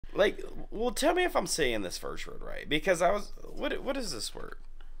Like, well, tell me if I'm saying this first word right, because I was. What is this word?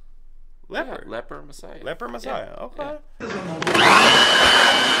 Leper. Yeah, Leper Messiah. Leper Messiah. Yeah. Okay.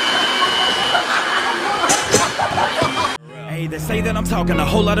 Hey, they say that I'm talking a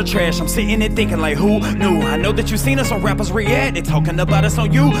whole lot of trash. I'm sitting and thinking like, who knew? I know that you seen us on Rappers React. They talking about us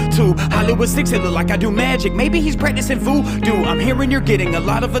on YouTube. Hollywood 6, it look like I do magic. Maybe he's practicing voodoo. I'm hearing you're getting a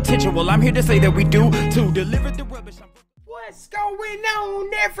lot of attention. Well, I'm here to say that we do to deliver the rubbish. What's going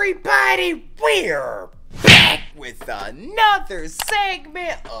on, everybody? We're back with another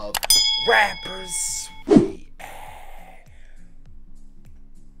segment of Rappers React.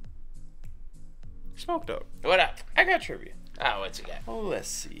 Smoke Dog. What up? I got trivia. Oh, what you got? Oh, let's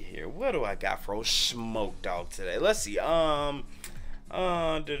see here. What do I got for old Smoke Dog today? Let's see. Okay,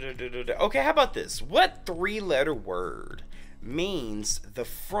 how about this? What three-letter word means the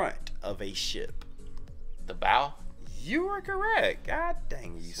front of a ship? The bow? You are correct. God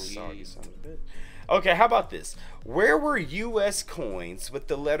dang, you Sweet. soggy son of a bitch. Okay, how about this? Where were U.S. coins with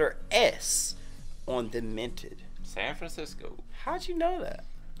the letter S on them minted? San Francisco. How'd you know that?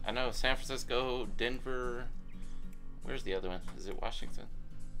 I know San Francisco, Denver. Where's the other one? Is it Washington?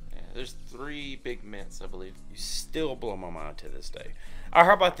 Yeah, there's 3 big mints, I believe. You still blow my mind to this day. All right,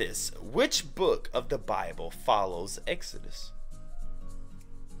 how about this? Which book of the Bible follows Exodus?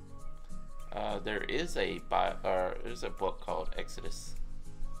 There's a book called Exodus.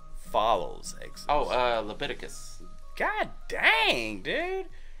 Follows Exodus. Oh, Leviticus. God dang, dude.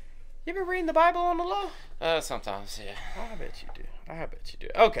 You been reading the Bible on the low? Sometimes, yeah. I bet you do. I bet you do.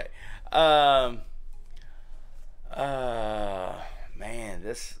 Okay. Man,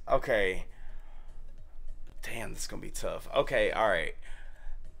 this. Okay. Damn, this is gonna be tough. Okay, all right.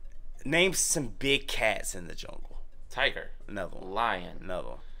 Name some big cats in the jungle. Tiger. Another one. Lion. Another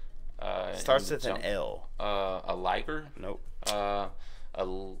one. Starts with an L. A liger. Nope.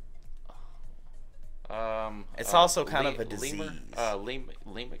 It's also kind of a disease.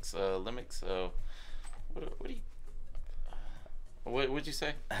 Limix. What would you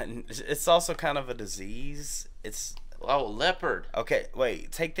say? It's also kind of a disease. It's leopard. okay.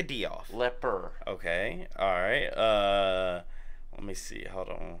 Wait, take the D off. Leper. Okay. All right. Let me see. Hold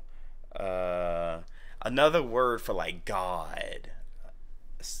on. Another word for like God.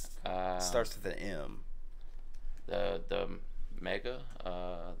 Starts with an M. The mega.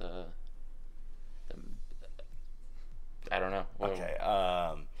 I don't know. Okay.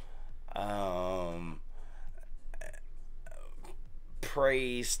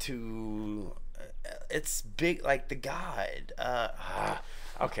 Praise to. It's big, like the God.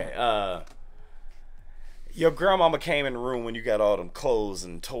 Okay. Your grandmama came in the room when you got all them clothes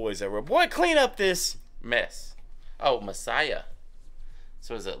and toys everywhere. Boy, clean up this mess. Oh, Messiah.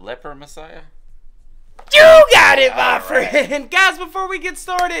 So is it Leper Messiah? You got it, my friend. Guys, before we get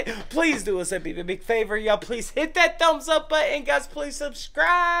started, please do us a big favor. Y'all, please hit that thumbs up button. Guys, please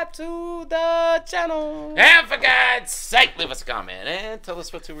subscribe to the channel. And for God's sake, leave us a comment and tell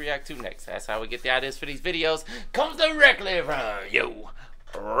us what to react to next. That's how we get the ideas for these videos. Comes directly from you.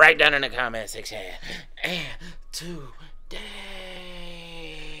 Right down in the comment section. And today,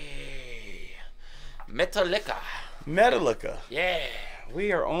 Metallica. Metallica. Yeah.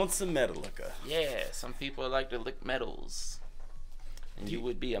 We are on some Metallica. Yeah, some people like to lick metals. And you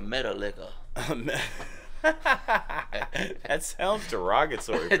would be a Metallica. That sounds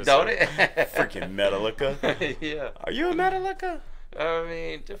derogatory. Don't it? Freaking Metallica. Yeah. Are you a Metallica? I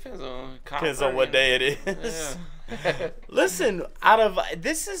mean, depends on what day it is. Yeah. Listen,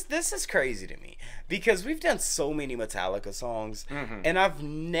 this is crazy to me because we've done so many Metallica songs, and I've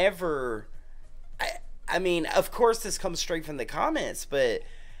never. I mean, of course, this comes straight from the comments, but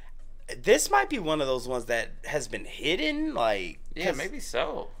this might be one of those ones that has been hidden. Like, yeah, maybe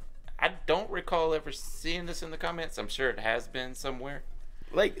so. I don't recall ever seeing this in the comments. I'm sure it has been somewhere.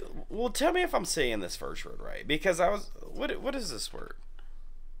 Like, well, tell me if I'm saying this first word right, because I was. What is this word?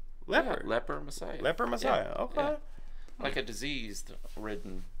 Leper. Yeah, Leper Messiah. Leper Messiah. Yeah. Okay. Yeah. Like a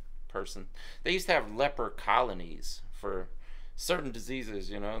disease-ridden person. They used to have leper colonies for certain diseases,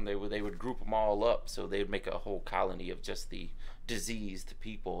 you know, and they would group them all up, so they would make a whole colony of just the diseased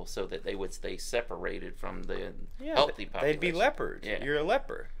people, so that they would stay separated from the healthy population. They'd be leopard. Yeah. You're a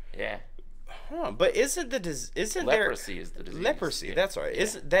leper. Yeah. Huh, but isn't leprosy is the disease? Leprosy. Yeah. That's right.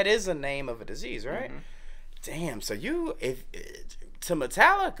 Yeah. That is a name of a disease, right? Damn. So to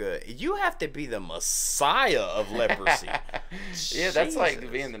Metallica, you have to be the Messiah of leprosy. Yeah, that's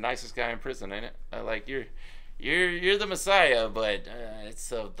like being the nicest guy in prison, ain't it? Like you're the Messiah, but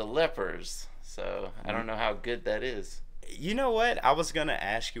it's of the lepers. So I don't know how good that is. You know what? I was gonna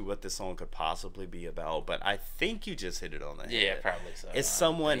ask you what this song could possibly be about, but I think you just hit it on the head. Yeah, probably so. It's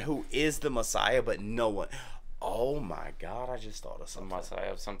someone who is the Messiah, but no one. Oh my God! I just thought of The something.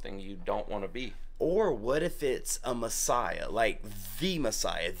 Messiah of something you don't want to be. Or what if it's a Messiah, like the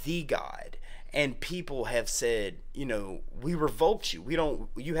Messiah, the God, and people have said, you know, we revoked you.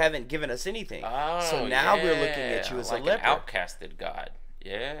 You haven't given us anything. Oh, so now we're looking at you as like a leper. an outcasted God.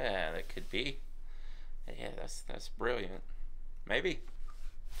 Yeah, that could be. Yeah, that's brilliant. Maybe.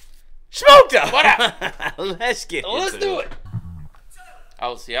 Smoked up. What up? Let's get Let's into do it.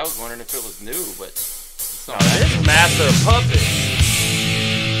 Oh, see, I was wondering if it was new, but it's not. This Master of Puppets.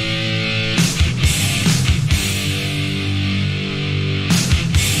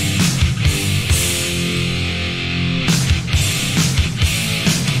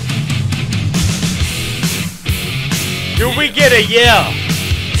 Do we get a yeah?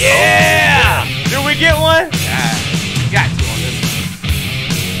 Yeah! Do we get one? Got to on this one.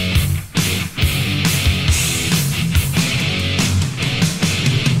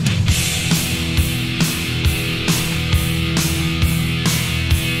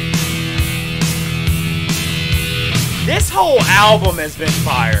 This whole album has been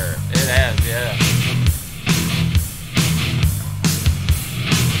fire. It has, yeah.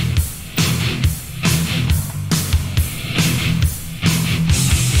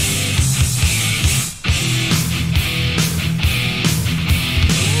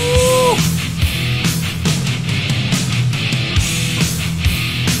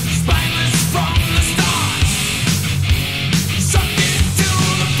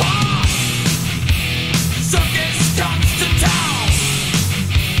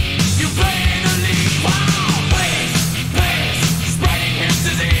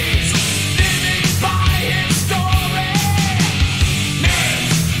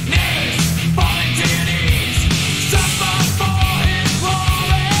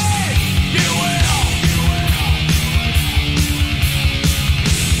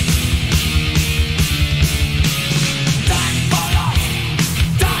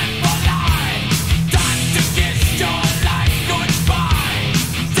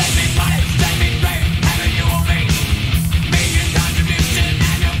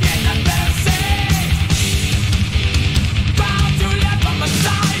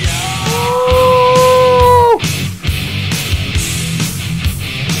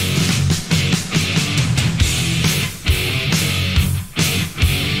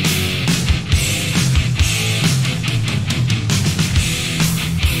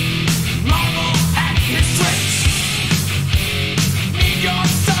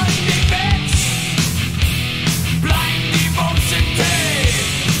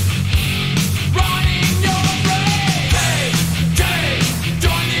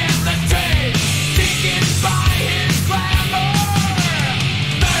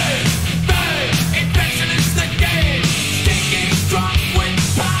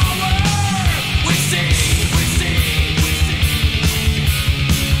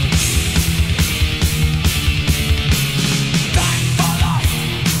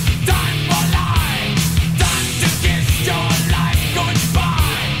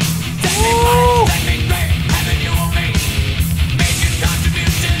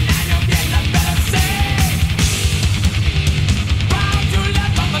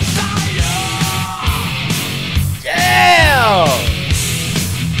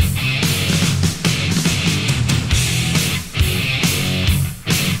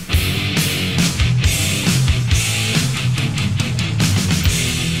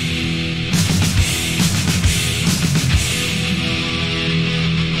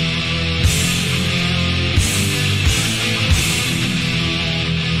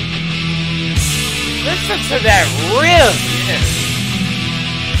 Listen to that riff. Yeah.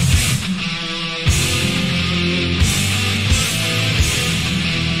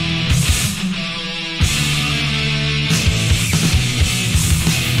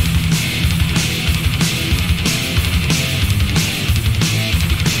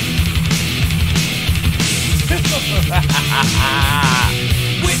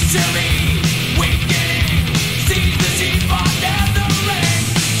 Witchery, weakening, seize the sheep on the ring,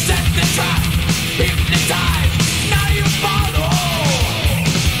 set the trap, hypnotize, now you follow.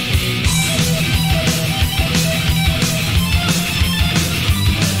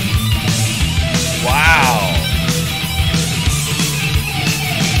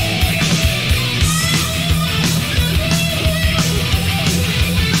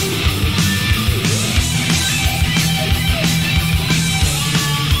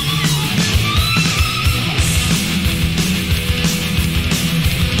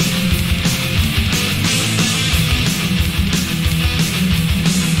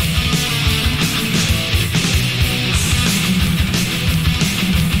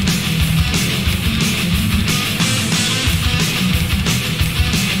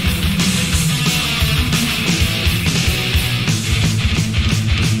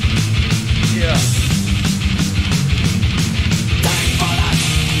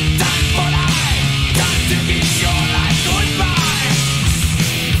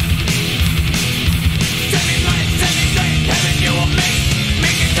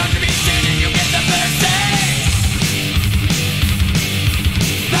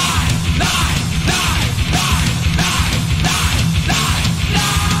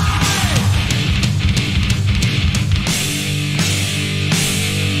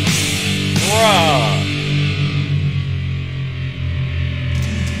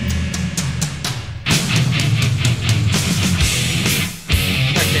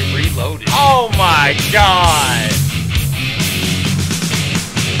 Oh my god.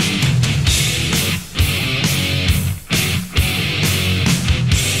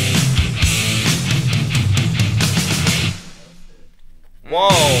 Whoa.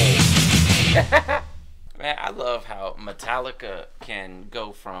 Man, I love how Metallica can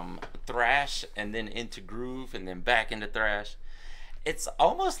go from thrash and then into groove and then back into thrash. It's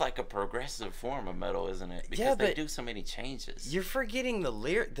almost like a progressive form of metal, isn't it? Because they do so many changes. You're forgetting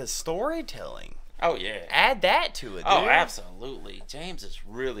the storytelling. Oh, yeah. Add that to it, dude. Oh, absolutely. James is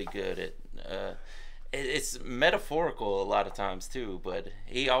really good at... it's metaphorical a lot of times, too, but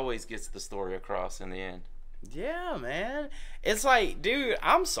he always gets the story across in the end. Yeah, man. It's like, dude,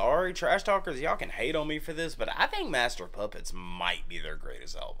 I'm sorry, trash talkers, y'all can hate on me for this, but I think Master of Puppets might be their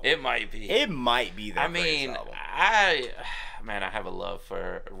greatest album. It might be. It might be their greatest album. I have a love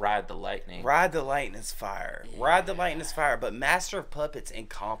for Ride the Lightning. Ride the Lightning is fire. Yeah. Ride the Lightning is fire, but Master of Puppets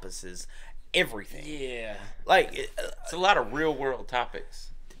encompasses everything. Yeah. Like, it's a lot of real world topics.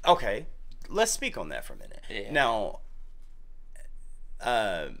 Okay. Let's speak on that for a minute. Yeah. Now,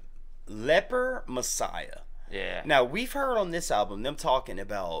 Leper Messiah. Yeah. Now, we've heard on this album them talking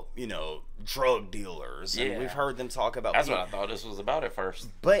about, drug dealers. And we've heard them talk about... That's what I thought this was about at first.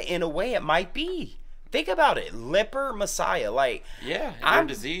 But in a way, it might be. Think about it. Leper Messiah. Like... Yeah. Your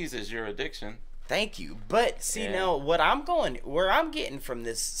disease is your addiction. Thank you. But, see, now, where I'm getting from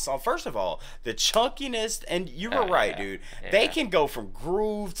this song, first of all, the chunkiness, and you were right, dude. Yeah. They can go from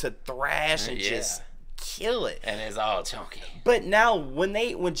groove to thrash and just... kill it, and it's all chunky. But now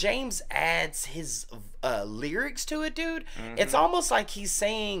when James adds his lyrics to it, dude, it's almost like he's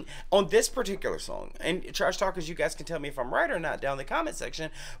saying on this particular song, and trash talkers, you guys can tell me if I'm right or not down in the comment section,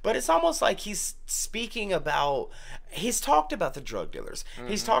 but it's almost like he's speaking about, he's talked about the drug dealers,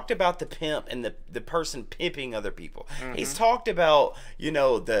 he's talked about the pimp and the person pimping other people, he's talked about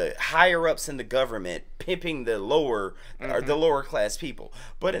the higher ups in the government pimping the lower or the lower class people.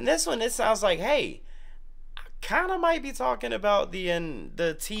 But in this one, it sounds like, hey, kind of might be talking about the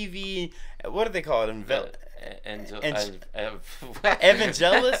TV. What do they call it? Evangelist?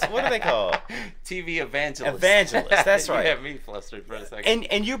 What do they call? TV evangelist. Evangelist. That's right. You had me flustered for a second.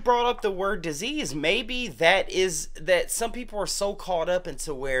 And you brought up the word disease. Maybe that some people are so caught up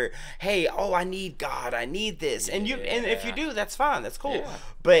into where, hey, I need God, I need this, and if you do, that's fine, that's cool.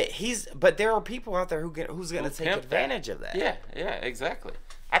 Yeah. But there are people out there who's going to take advantage of that. Yeah, exactly.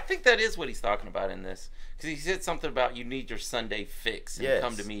 I think that is what he's talking about in this. Because he said something about you need your Sunday fix and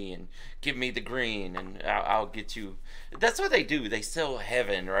come to me and give me the green and I'll get you. That's what they do. They sell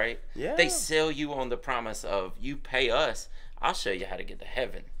heaven, right? Yeah. They sell you on the promise of you pay us, I'll show you how to get to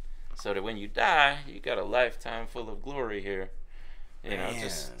heaven. So that when you die, you got a lifetime full of glory here.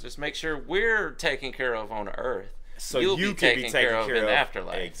 Just make sure we're taken care of on earth. So you'll be taken care of in the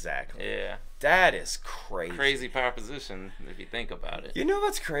afterlife. Exactly. Yeah. That is crazy. Crazy proposition if you think about it. You know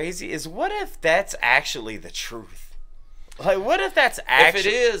what's crazy is what if that's actually the truth? Like, what if that's actually... If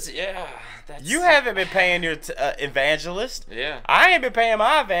it is, yeah. You haven't been paying your evangelist. Yeah. I ain't been paying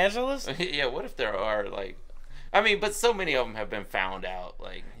my evangelist. Yeah, what if there are, but so many of them have been found out.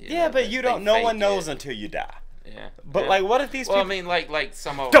 But you don't... No one knows until you die. Yeah. But, what if these people... I mean, like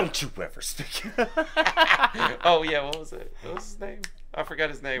some of them... Don't you ever speak. Oh, yeah, what was it? What was his name? I forgot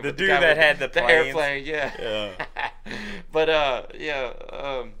his name. The dude that had the airplane, yeah. But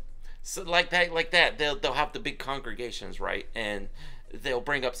so like that, they'll have the big congregations, right? And they'll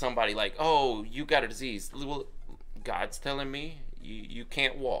bring up somebody like, "Oh, you got a disease." Well, God's telling me you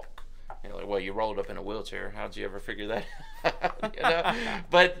can't walk. Well, you rolled up in a wheelchair. How'd you ever figure that out?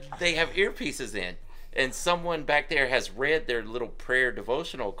 But they have earpieces in. And someone back there has read their little prayer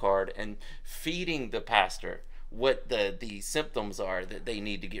devotional card and feeding the pastor what the symptoms are that they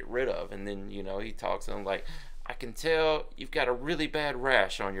need to get rid of. And then, he talks to them like, I can tell you've got a really bad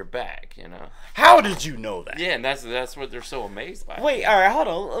rash on your back, How did you know that? Yeah, and that's what they're so amazed by. Wait, all right, hold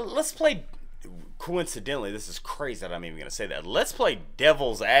on. Let's play... Coincidentally, this is crazy that I'm even going to say that. Let's play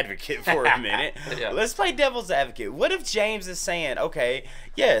devil's advocate for a minute. Yeah. Let's play devil's advocate. What if James is saying, okay,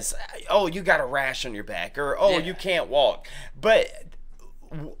 yes, you got a rash on your back, or you can't walk. But,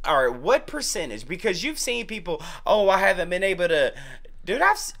 all right, what percentage? Because you've seen people, I haven't been able to... Dude,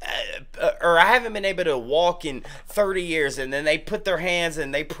 I haven't been able to walk in 30 years, and then they put their hands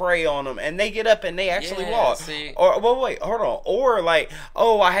and they pray on them, and they get up and they actually walk. See? Or, wait, hold on. Or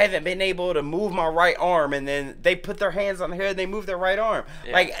I haven't been able to move my right arm, and then they put their hands on their head and they move their right arm.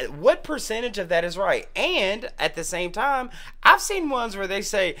 Yeah. What percentage of that is right? And at the same time, I've seen ones where they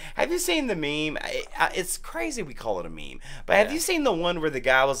say, have you seen the meme? It's crazy we call it a meme, but have you seen the one where the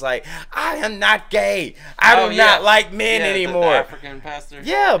guy was like, I am not gay. I do not like men anymore. The African pastor.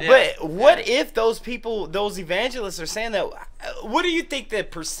 Yeah, but what if those people, those evangelists, are saying that? What do you think the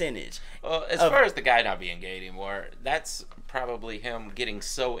percentage? Well, as far as the guy not being gay anymore, that's probably him getting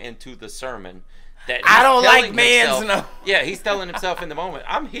so into the sermon that I don't like man's. No. Yeah, he's telling himself in the moment,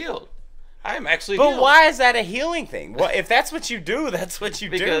 "I'm healed. I am actually." But healed. why is that a healing thing? Well, if that's what you do, that's what you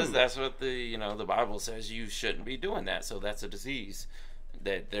do. Because that's what the Bible says. You shouldn't be doing that. So that's a disease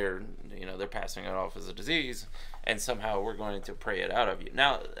that they're passing it off as a disease, and somehow we're going to pray it out of you.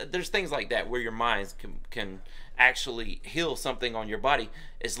 Now, there's things like that where your minds can actually heal something on your body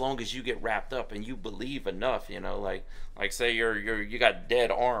as long as you get wrapped up and you believe enough. Like say you got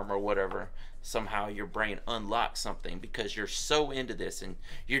dead arm or whatever. Somehow your brain unlocks something because you're so into this and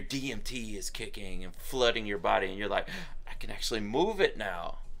your DMT is kicking and flooding your body, and you're like, I can actually move it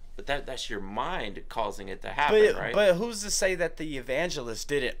now. But that's your mind causing it to happen, right? But who's to say that the evangelist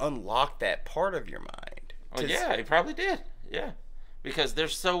didn't unlock that part of your mind? Well, yeah, he probably did. Yeah. Because they're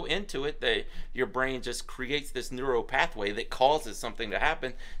so into it that your brain just creates this neural pathway that causes something to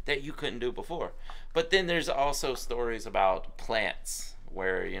happen that you couldn't do before. But then there's also stories about plants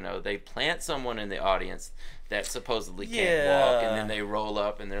where, they plant someone in the audience that supposedly can't walk, and then they roll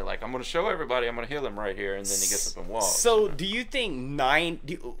up and they're like, I'm going to show everybody, I'm going to heal him right here, and then he gets up and walks. So do you think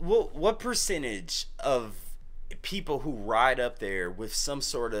what percentage of people who ride up there with some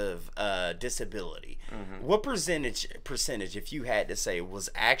sort of disability, what percentage, if you had to say, was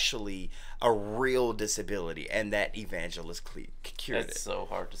actually a real disability and that evangelist cured it? It's so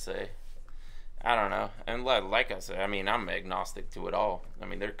hard to say. I don't know. And like I said, I'm agnostic to it all.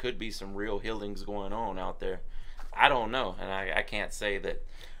 There could be some real healings going on out there. I don't know. And I can't say that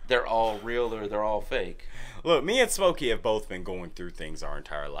they're all real or they're all fake. Look, me and Smokey have both been going through things our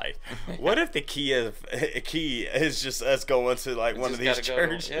entire life. What if the key is just us going to one of these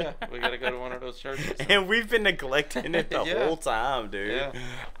churches? We got to go to one of those churches. And we've been neglecting it the whole time, dude. Yeah.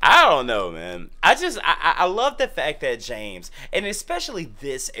 I don't know, man. I love the fact that James, and especially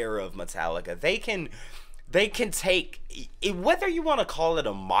this era of Metallica, they can take, whether you want to call it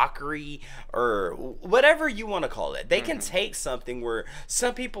a mockery or whatever you want to call it, they can take something where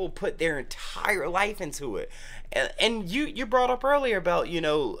some people put their entire life into it. And you brought up earlier about,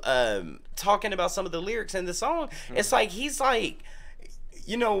 talking about some of the lyrics in the song. It's like, he's like,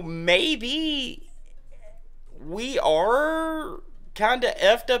 maybe we are kind of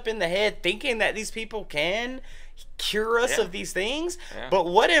effed up in the head thinking that these people can cure us of these things, but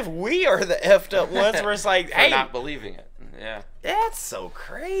what if we are the effed up ones where it's like, hey, not believing it? Yeah, that's so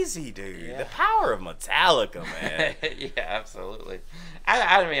crazy, dude. The power of Metallica, man. Yeah, absolutely.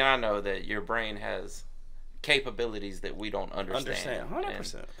 I know that your brain has capabilities that we don't understand.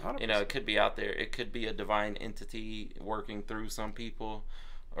 100%. It could be out there. It could be a divine entity working through some people,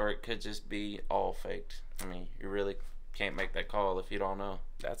 or it could just be all faked. You really can't make that call if you don't know.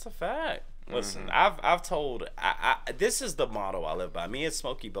 That's a fact. Listen, I've told, this is the motto I live by. Me and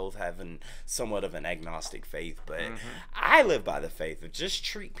Smokey both having somewhat of an agnostic faith, but I live by the faith of just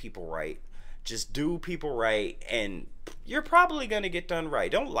treat people right, just do people right, and you're probably gonna get done right.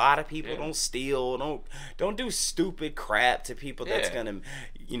 Don't lie to people, don't steal, don't do stupid crap to people that's gonna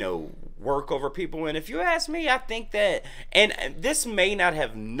work over people. And if you ask me, I think that, and this may not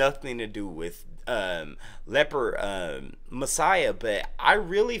have nothing to do with Leper Messiah, but I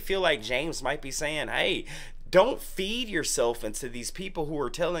really feel like James might be saying, hey, don't feed yourself into these people who are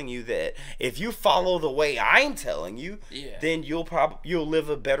telling you that if you follow the way I'm telling you, then you'll live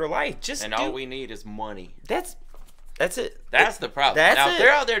a better life. All we need is money. That's it. That's the problem. If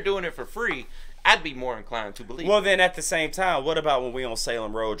they're out there doing it for free, I'd be more inclined to believe. Well, then at the same time, what about when we on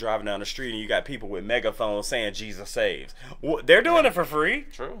Salem Road driving down the street and you got people with megaphones saying Jesus saves? They're doing it for free.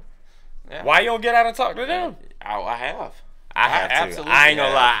 True. Yeah. Why you don't get out and talk to them? I have. I have to. Absolutely. I ain't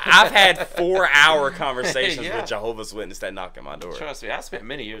gonna lie. I've had 4-hour conversations with Jehovah's Witness that knock at my door. Trust me, I spent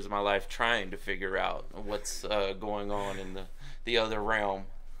many years of my life trying to figure out what's going on in the other realm.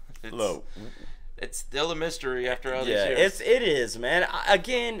 It's still a mystery after all these years. It is, man.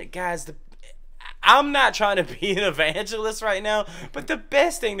 Again, guys, I'm not trying to be an evangelist right now, but the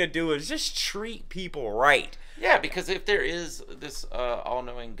best thing to do is just treat people right. Yeah, because if there is this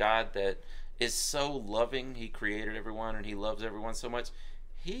all-knowing God that is so loving, he created everyone and he loves everyone so much,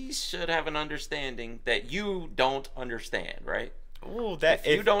 he should have an understanding that you don't understand, right? Ooh, if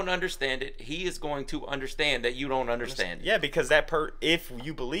you don't understand it, he is going to understand that you don't understand it. Yeah, because if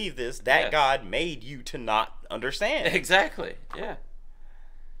you believe this, that God made you to not understand. Exactly. Yeah.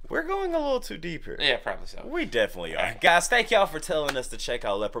 We're going a little too deep here. Yeah, probably so. We definitely are. Guys, thank y'all for telling us to check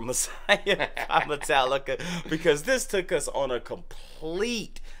out Leper Messiah by Metallica, because this took us on a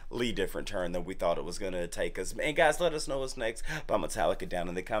completely different turn than we thought it was going to take us. And guys, let us know what's next by Metallica down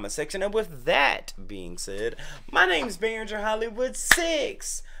in the comment section. And with that being said, my name's Behringer Hollywood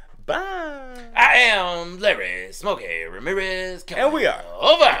 6. Bye. I am Larry Smokey Ramirez. And we are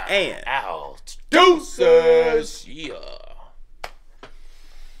over and out. deuces. Yeah.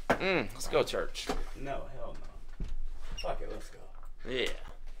 Let's go, church. No, hell no. Fuck it, let's go. Yeah.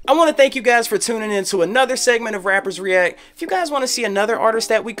 I want to thank you guys for tuning in to another segment of Rappers React. If you guys want to see another artist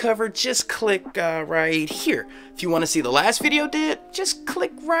that we covered, just click right here. If you want to see the last video did, just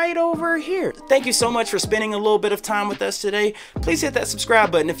click right over here. Thank you so much for spending a little bit of time with us today. Please hit that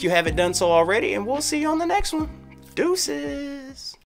subscribe button if you haven't done so already, and we'll see you on the next one. Deuces.